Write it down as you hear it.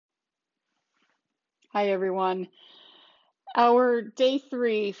Hi, everyone. Our day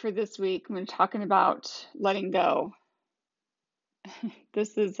 3 for this week, we're talking about letting go.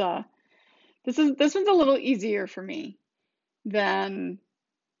 This is this one's a little easier for me than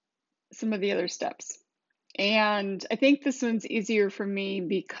some of the other steps. And I think this one's easier for me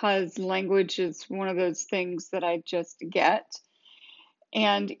because language is one of those things that I just get.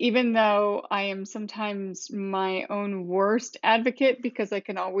 And even though I am sometimes my own worst advocate because I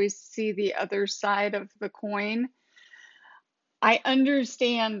can always see the other side of the coin, I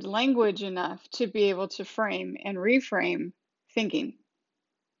understand language enough to be able to frame and reframe thinking.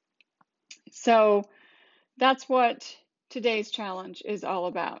 So that's what today's challenge is all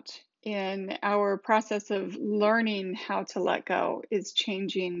about. In our process of learning how to let go is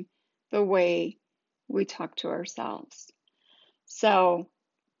changing the way we talk to ourselves. So,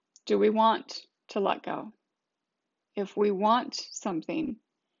 do we want to let go? If we want something,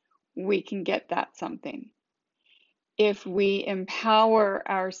 we can get that something. If we empower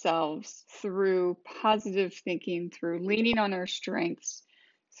ourselves through positive thinking, through leaning on our strengths,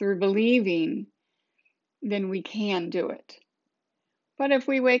 through believing, then we can do it. But if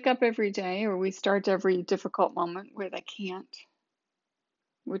we wake up every day or we start every difficult moment with I can't,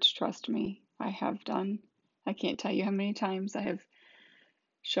 which trust me, I have done. I can't tell you how many times I have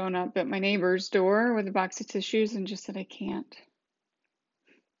shown up at my neighbor's door with a box of tissues and just said, I can't.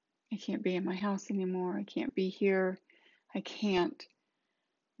 I can't be in my house anymore. I can't be here. I can't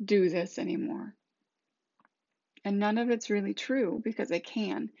do this anymore. And none of it's really true because I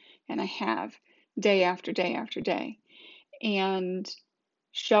can and I have day after day after day. And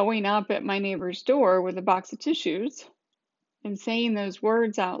showing up at my neighbor's door with a box of tissues and saying those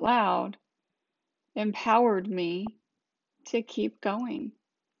words out loud empowered me to keep going.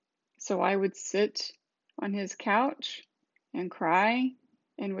 So I would sit on his couch and cry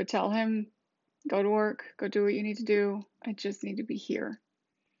and would tell him, go to work, go do what you need to do. I just need to be here.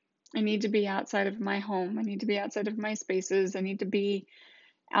 I need to be outside of my home. I need to be outside of my spaces. I need to be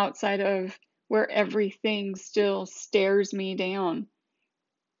outside of where everything still stares me down.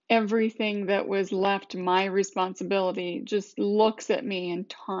 Everything that was left my responsibility just looks at me and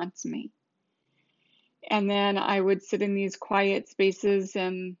taunts me. And then I would sit in these quiet spaces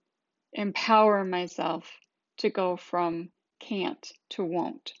and empower myself to go from can't to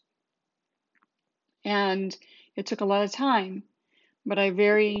won't. And it took a lot of time, but I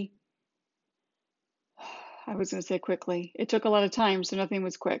was going to say quickly. It took a lot of time, so nothing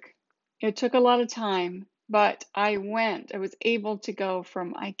was quick. It took a lot of time, but I was able to go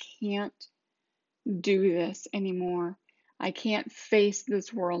from I can't do this anymore. I can't face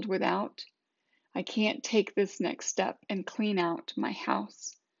this world without. I can't take this next step and clean out my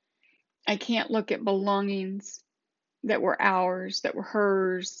house. I can't look at belongings that were ours, that were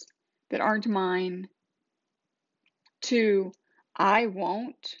hers, that aren't mine, to I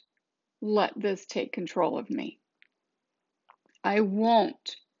won't let this take control of me. I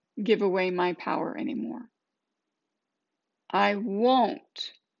won't give away my power anymore. I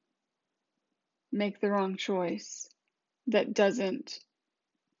won't make the wrong choice that doesn't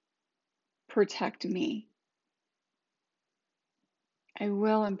protect me. I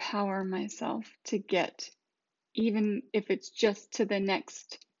will empower myself to get, even if it's just to the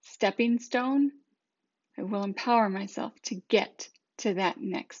next stepping stone, I will empower myself to get to that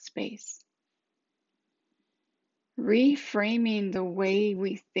next space. Reframing the way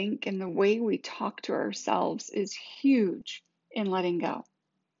we think and the way we talk to ourselves is huge in letting go.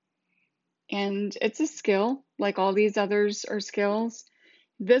 And it's a skill, like all these others are skills.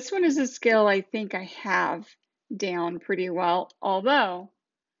 This one is a skill I think I have down pretty well, although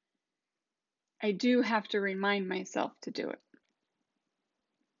I do have to remind myself to do it.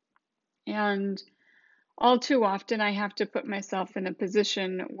 And all too often, I have to put myself in a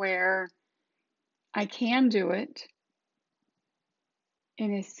position where I can do it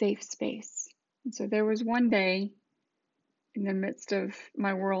in a safe space. And so there was one day in the midst of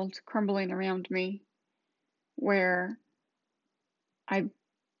my world crumbling around me where I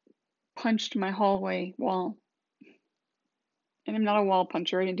punched my hallway wall. And I'm not a wall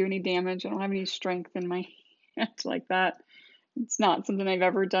puncher. I didn't do any damage. I don't have any strength in my hand like that. It's not something I've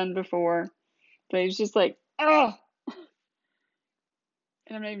ever done before. But it was just like, oh!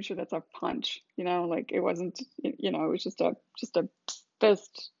 And I'm not even sure that's a punch, like it wasn't, it was just a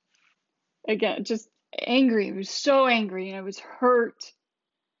fist. Again, just angry. I was so angry and I was hurt.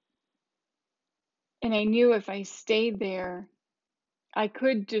 And I knew if I stayed there, I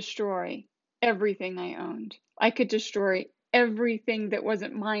could destroy everything I owned. I could destroy everything that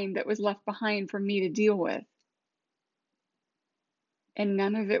wasn't mine that was left behind for me to deal with. And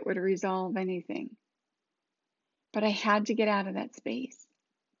none of it would resolve anything. But I had to get out of that space.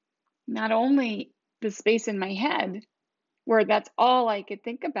 Not only the space in my head, where that's all I could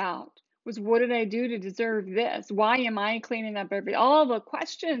think about was, what did I do to deserve this? Why am I cleaning up all the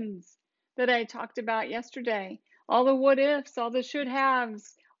questions that I talked about yesterday, all the what ifs, all the should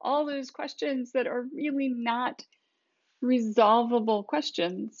haves, all those questions that are really not resolvable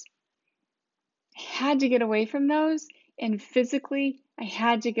questions. I had to get away from those, and physically, I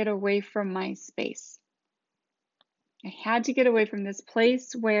had to get away from my space. I had to get away from this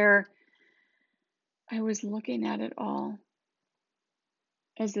place where I was looking at it all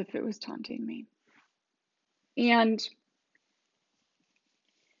as if it was taunting me. And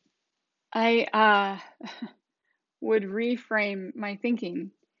I would reframe my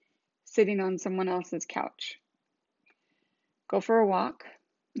thinking sitting on someone else's couch. Go for a walk.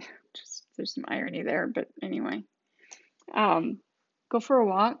 Just there's some irony there, but anyway. Go for a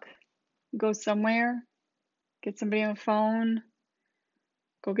walk. Go somewhere. Get somebody on the phone.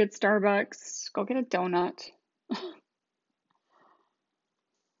 Go get Starbucks. Go get a donut.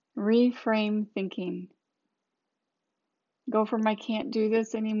 Reframe thinking. Go from I can't do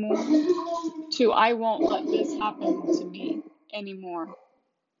this anymore to I won't let this happen to me anymore.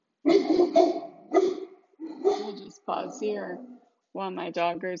 We'll just pause here while my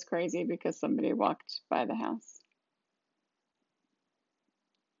dog goes crazy because somebody walked by the house.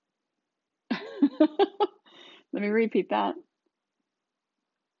 Let me repeat that.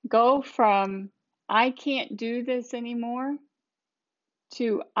 Go from I can't do this anymore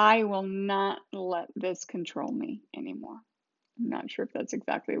to I will not let this control me anymore. I'm not sure if that's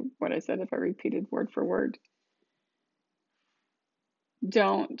exactly what I said, if I repeated word for word.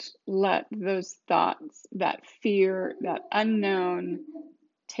 Don't let those thoughts, that fear, that unknown,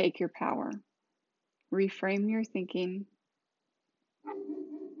 take your power. Reframe your thinking.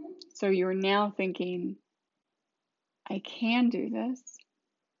 So you're now thinking, I can do this.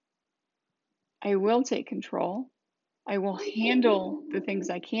 I will take control. I will handle the things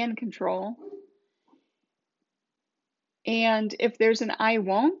I can control. And if there's an I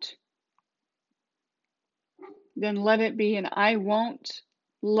won't, then let it be an I won't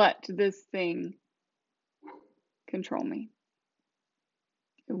let this thing control me.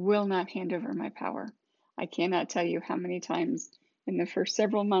 I will not hand over my power. I cannot tell you how many times in the first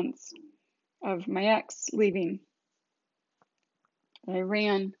several months of my ex leaving, I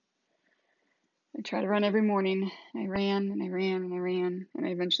ran. I tried to run every morning. I ran and I ran and I ran, and I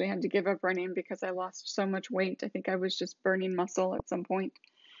eventually had to give up running because I lost so much weight. I think I was just burning muscle at some point.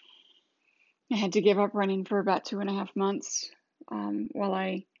 I had to give up running for about 2.5 months while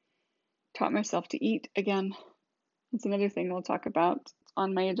I taught myself to eat again. It's another thing we'll talk about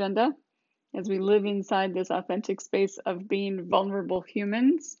on my agenda as we live inside this authentic space of being vulnerable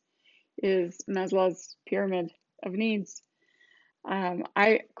humans is Maslow's pyramid of needs.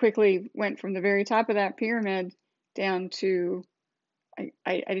 I quickly went from the very top of that pyramid down to I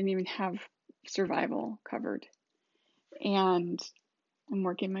didn't even have survival covered. And I'm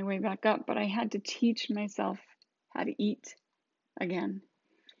working my way back up, but I had to teach myself how to eat again.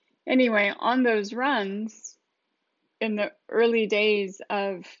 Anyway, on those runs, in the early days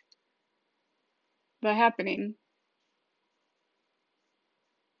of the happening,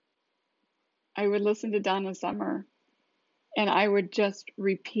 I would listen to Donna Summer and I would just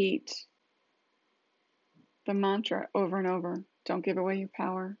repeat the mantra over and over. Don't give away your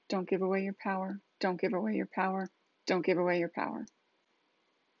power. Don't give away your power. Don't give away your power. Don't give away your power.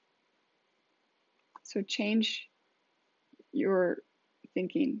 So change your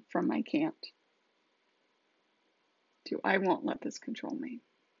thinking from I can't to I won't let this control me.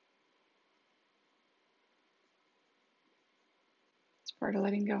 It's part of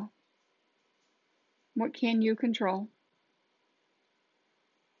letting go. What can you control?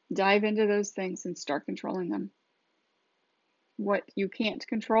 Dive into those things and start controlling them. What you can't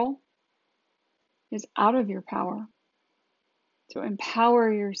control is out of your power. So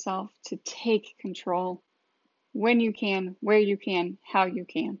empower yourself to take control when you can, where you can, how you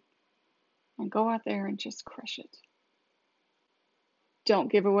can. And go out there and just crush it.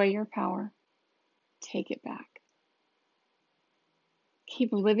 Don't give away your power. Take it back.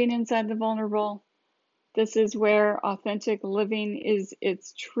 Keep living inside the vulnerable. This is where authentic living is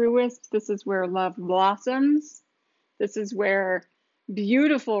its truest. This is where love blossoms. This is where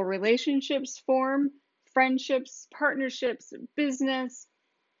beautiful relationships form, friendships, partnerships, business.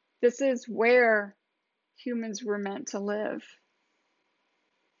 This is where humans were meant to live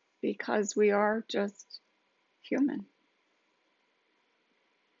because we are just human.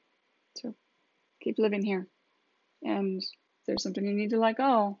 So keep living here. And if there's something you need to let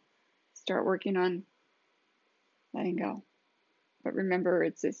go, start working on letting go. But remember,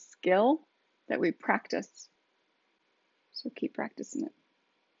 it's a skill that we practice. So keep practicing it.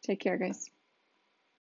 Take care, guys.